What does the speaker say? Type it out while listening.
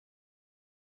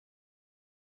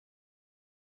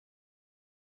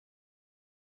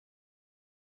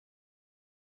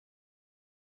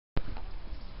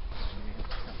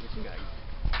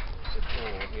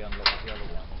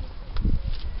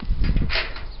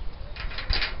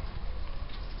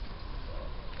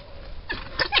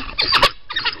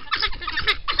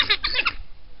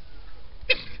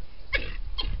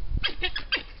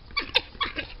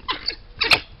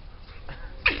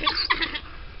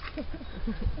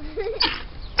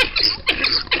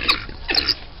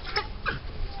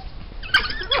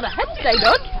What a head stayed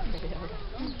on.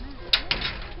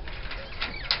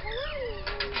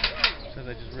 So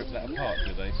they just rip that apart,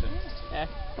 do they? So Yeah.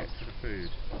 get to the food.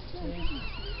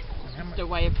 Yeah. Just a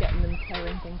way of getting them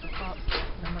tearing things apart.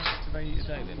 How much do they eat a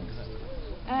day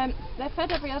then? They're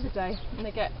fed every other day, and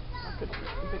they get like a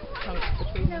big chunk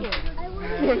between them.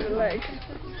 The leg.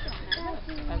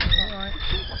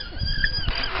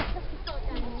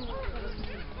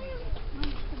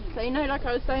 So you know, like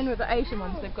I was saying with the Asian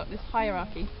ones, they've got this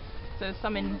hierarchy. So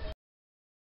some in...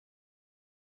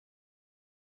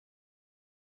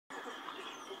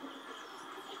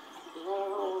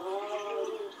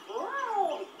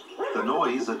 The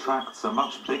noise attracts a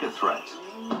much bigger threat.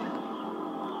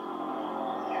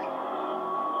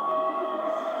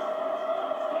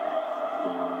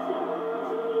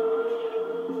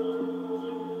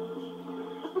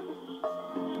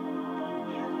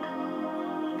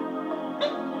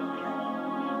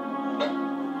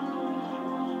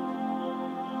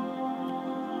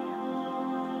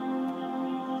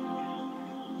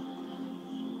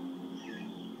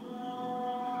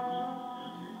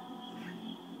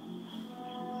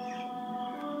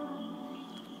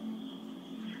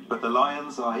 But the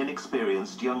lions are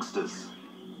inexperienced youngsters.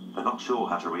 They're not sure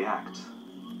how to react.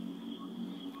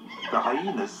 The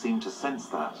hyenas seem to sense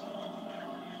that.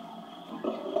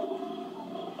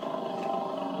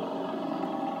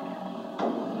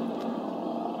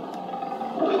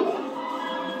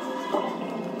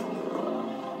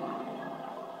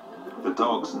 The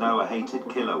dogs know a hated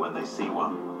killer when they see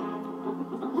one.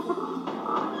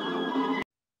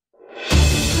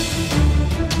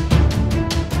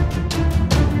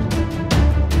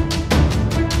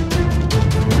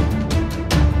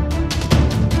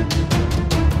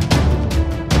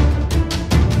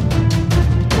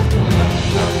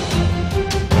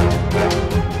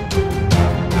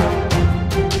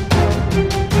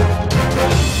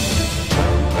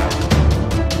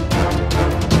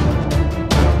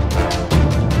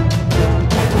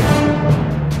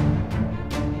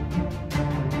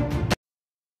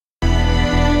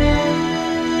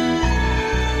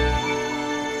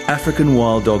 African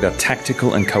wild dog are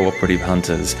tactical and cooperative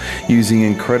hunters, using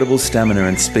incredible stamina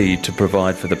and speed to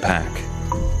provide for the pack.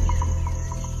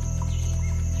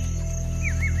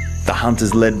 The hunt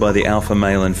is led by the alpha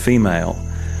male and female.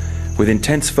 With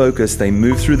intense focus, they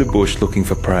move through the bush looking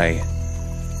for prey.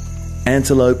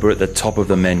 Antelope are at the top of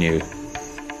the menu.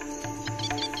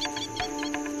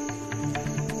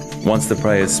 Once the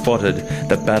prey is spotted,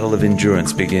 the battle of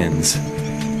endurance begins.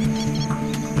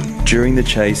 During the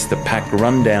chase, the pack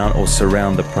run down or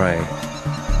surround the prey.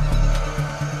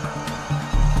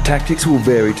 Tactics will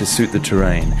vary to suit the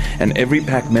terrain, and every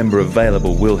pack member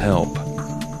available will help.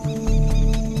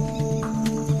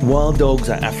 Wild dogs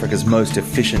are Africa's most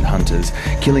efficient hunters,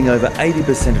 killing over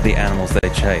 80% of the animals they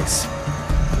chase.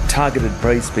 Targeted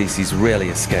prey species rarely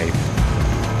escape.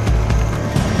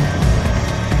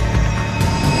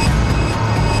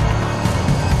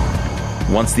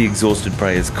 Once the exhausted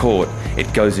prey is caught,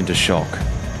 it goes into shock.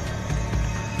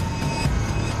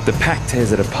 The pack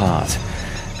tears it apart.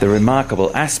 The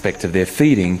remarkable aspect of their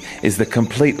feeding is the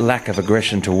complete lack of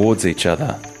aggression towards each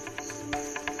other.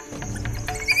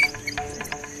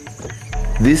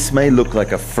 This may look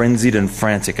like a frenzied and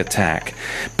frantic attack,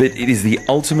 but it is the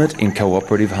ultimate in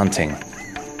cooperative hunting.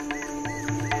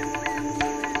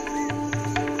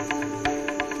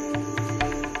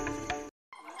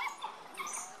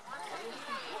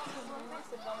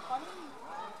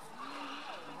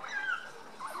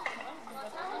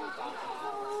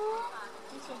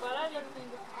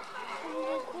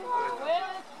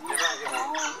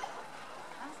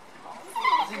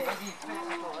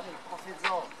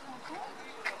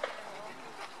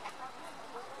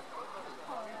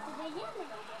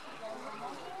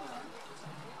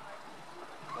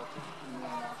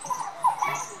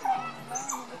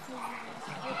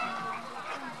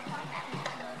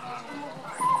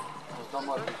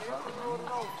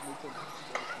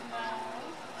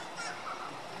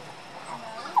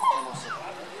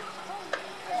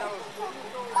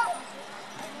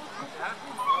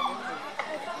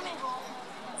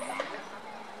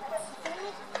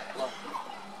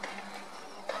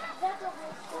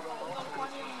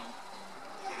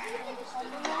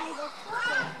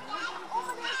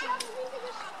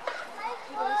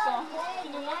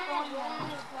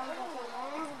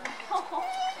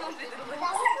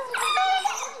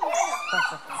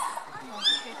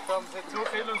 C'est zu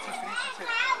viel und zu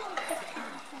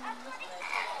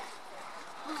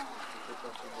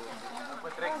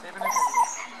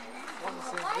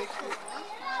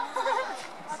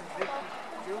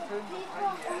Ja,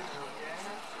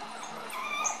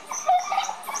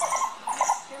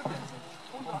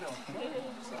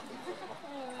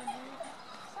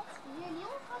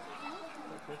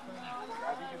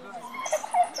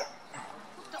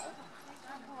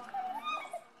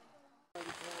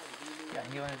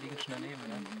 hier liegen schon daneben,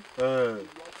 ne?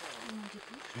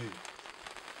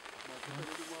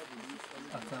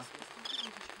 Ach da.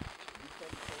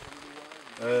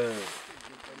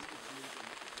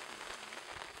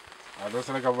 don't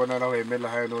think I want to know a middle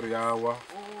high or yawa.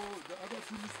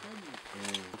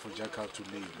 For Jacka to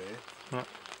leave, eh? Yeah.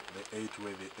 They ate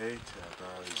where they ate,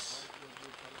 guys.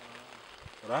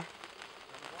 Right?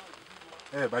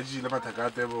 Eh, Baji, let me take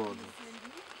out the board.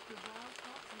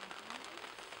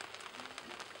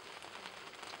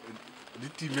 The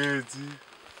teammates.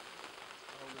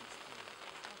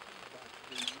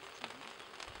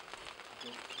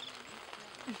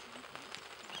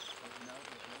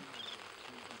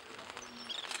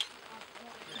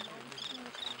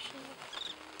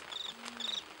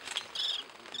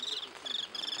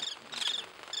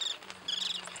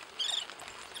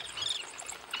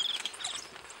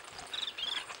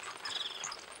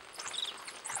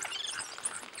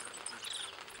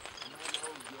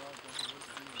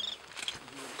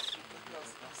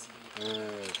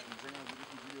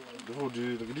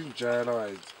 Look at China,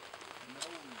 right?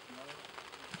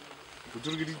 But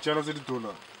you're getting China's in the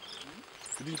tuna.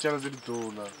 Getting China's in the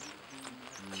tuna. Was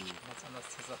anders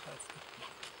zur Sache als.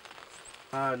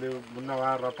 Ah, ne,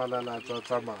 Munawara Palala,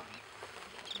 Tama.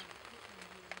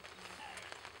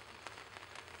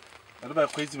 I don't know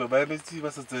crazy, but I don't see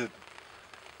what's it. Sollen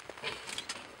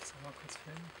wir kurz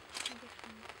filmen?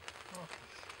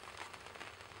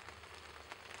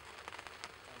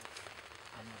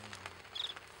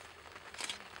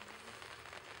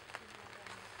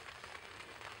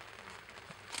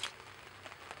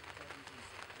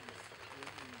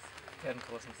 Der hat einen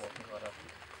großen Brocken gerade auf die.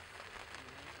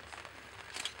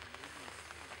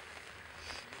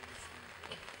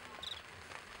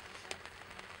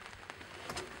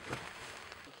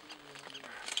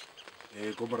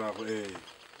 Hey, come around, hey.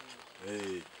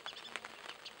 Hey.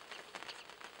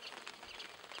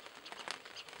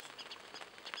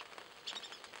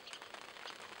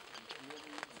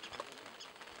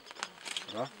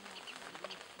 Huh?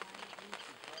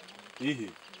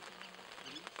 Ehe.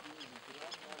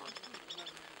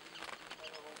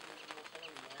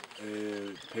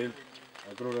 Pale,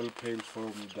 agronal pale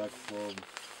form, dark form.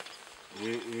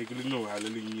 You know how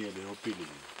little near the opinion.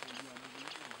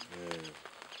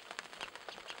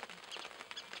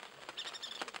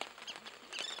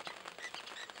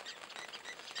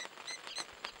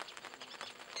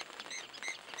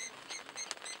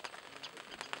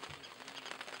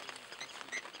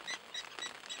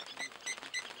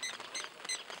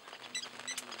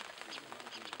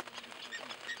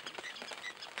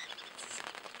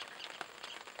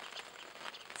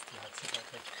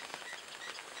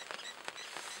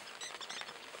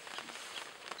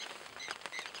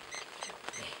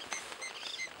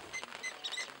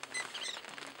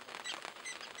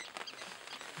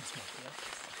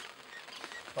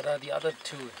 What are the other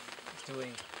two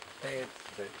doing? They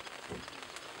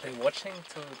watching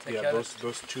to take Yeah, care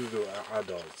those two are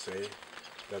adults, eh?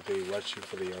 That they watching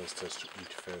for the youngsters to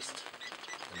eat first,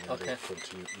 and then they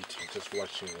continue eating, just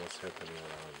watching what's happening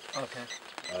around. Okay.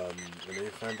 And then you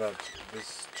find out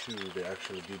these two, they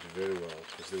actually did very well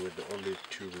because they were the only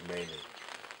two remaining,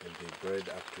 and they bred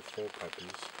up to 4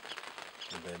 puppies,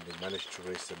 and then they managed to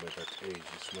raise them at that age.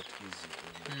 It's not easy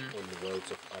on the worlds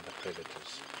of other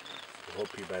predators.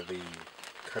 Hopefully by the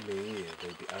coming year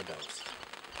they'll be adults,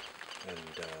 and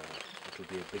it will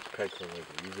be a big pack already.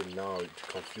 Even now it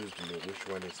confused me which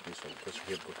one is this one, because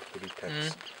we have got 3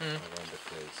 packs around the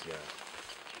place. Yeah.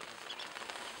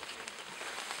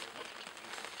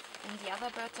 And the other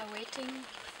birds are waiting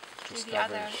To till the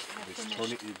other scavenge. have There's finished.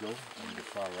 Tony Eagle on the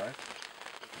far right,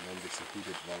 and then there's a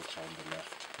hooded vulture on the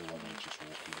left, the one which is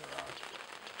walking around.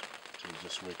 We're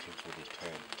just waiting for the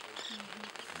turn.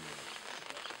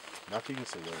 Nothing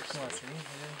is a waste. Guck mal, sie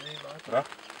warten. Huh?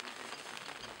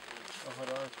 Oh,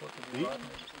 da ist Foto, die warten.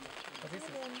 Was ist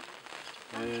das?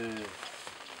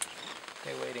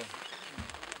 They're waiting.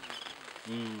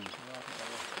 Die warten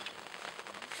alle.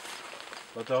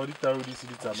 But I already told you Wie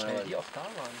schnell die auch da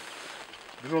waren.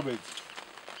 Robert.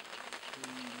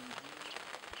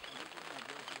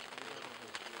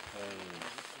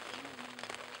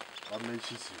 I'm not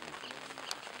cheesy.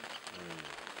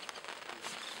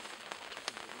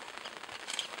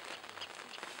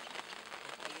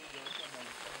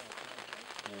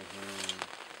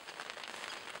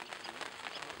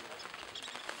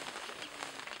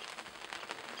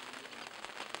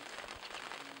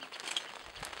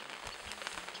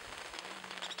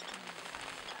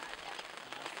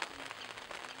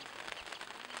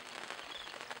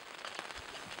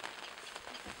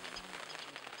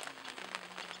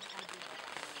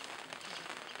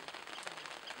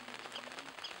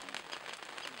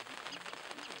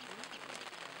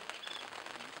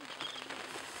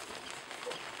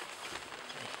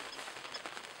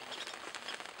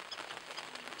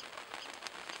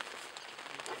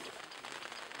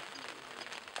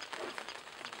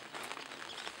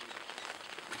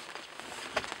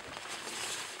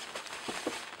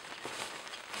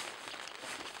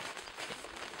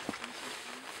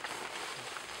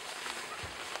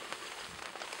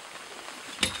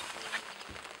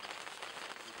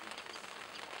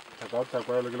 About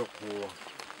that,